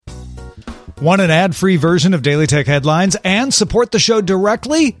Want an ad-free version of Daily Tech Headlines and support the show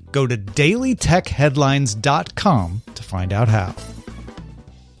directly? Go to dailytechheadlines.com to find out how.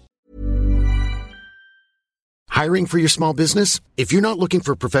 Hiring for your small business? If you're not looking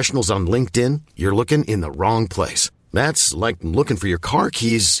for professionals on LinkedIn, you're looking in the wrong place. That's like looking for your car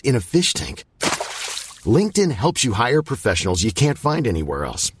keys in a fish tank. LinkedIn helps you hire professionals you can't find anywhere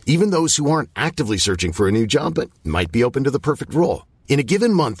else, even those who aren't actively searching for a new job but might be open to the perfect role. In a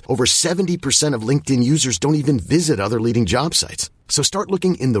given month, over 70% of LinkedIn users don't even visit other leading job sites. So start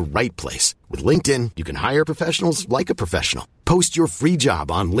looking in the right place. With LinkedIn, you can hire professionals like a professional. Post your free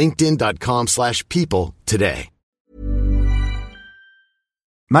job on linkedin.com/people today.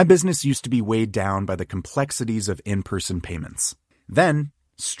 My business used to be weighed down by the complexities of in-person payments. Then,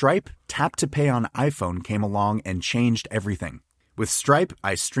 Stripe Tap to Pay on iPhone came along and changed everything. With Stripe,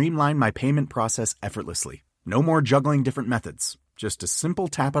 I streamlined my payment process effortlessly. No more juggling different methods. Just a simple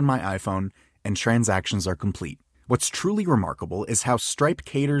tap on my iPhone and transactions are complete. What's truly remarkable is how Stripe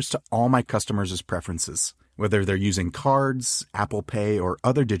caters to all my customers' preferences. Whether they're using cards, Apple Pay, or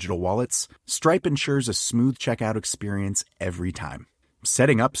other digital wallets, Stripe ensures a smooth checkout experience every time.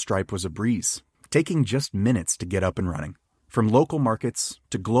 Setting up Stripe was a breeze, taking just minutes to get up and running. From local markets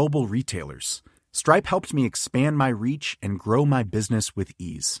to global retailers, Stripe helped me expand my reach and grow my business with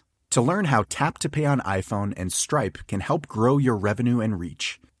ease. To learn how Tap to Pay on iPhone and Stripe can help grow your revenue and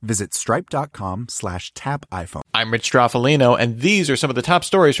reach, visit stripe.com/tapiphone. I'm Rich Stroffolino, and these are some of the top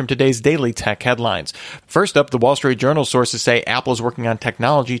stories from today's Daily Tech Headlines. First up, the Wall Street Journal sources say Apple is working on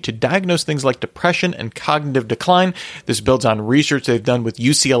technology to diagnose things like depression and cognitive decline. This builds on research they've done with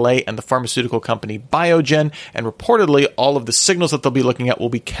UCLA and the pharmaceutical company Biogen, and reportedly all of the signals that they'll be looking at will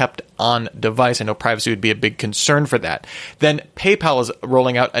be kept on device. I know privacy would be a big concern for that. Then PayPal is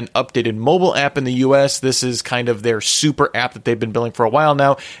rolling out an updated mobile app in the US. This is kind of their super app that they've been building for a while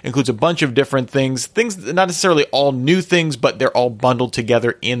now. Includes a bunch of different things not necessarily all new things, but they're all bundled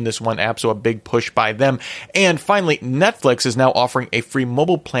together in this one app, so a big push by them. And finally, Netflix is now offering a free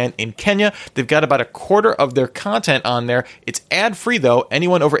mobile plan in Kenya. They've got about a quarter of their content on there. It's ad-free, though.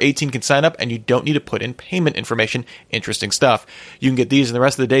 Anyone over 18 can sign up, and you don't need to put in payment information. Interesting stuff. You can get these and the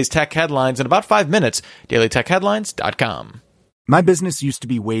rest of the day's tech headlines in about 5 minutes. DailyTechHeadlines.com. My business used to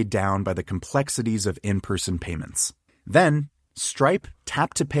be weighed down by the complexities of in-person payments. Then, Stripe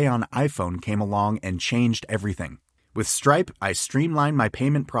Tap to Pay on iPhone came along and changed everything. With Stripe, I streamlined my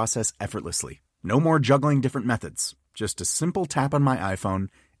payment process effortlessly. No more juggling different methods. Just a simple tap on my iPhone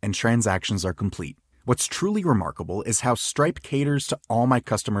and transactions are complete. What's truly remarkable is how Stripe caters to all my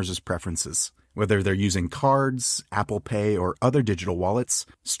customers' preferences. Whether they're using cards, Apple Pay, or other digital wallets,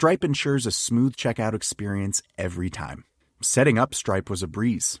 Stripe ensures a smooth checkout experience every time. Setting up Stripe was a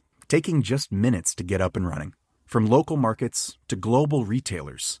breeze, taking just minutes to get up and running. From local markets to global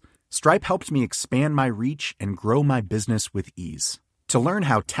retailers, Stripe helped me expand my reach and grow my business with ease. To learn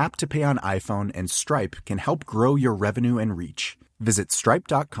how Tap to Pay on iPhone and Stripe can help grow your revenue and reach, visit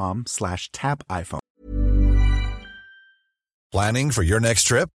stripe.com/tapiphone. Planning for your next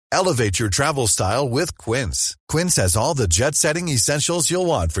trip? Elevate your travel style with Quince. Quince has all the jet-setting essentials you'll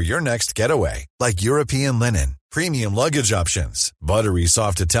want for your next getaway, like European linen, premium luggage options, buttery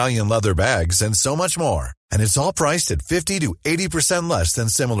soft Italian leather bags, and so much more. And it's all priced at 50 to 80% less than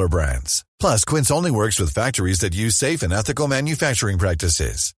similar brands. Plus, Quince only works with factories that use safe and ethical manufacturing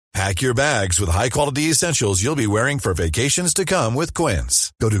practices. Pack your bags with high-quality essentials you'll be wearing for vacations to come with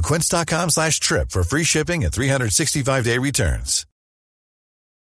Quince. Go to quince.com/trip for free shipping and 365-day returns.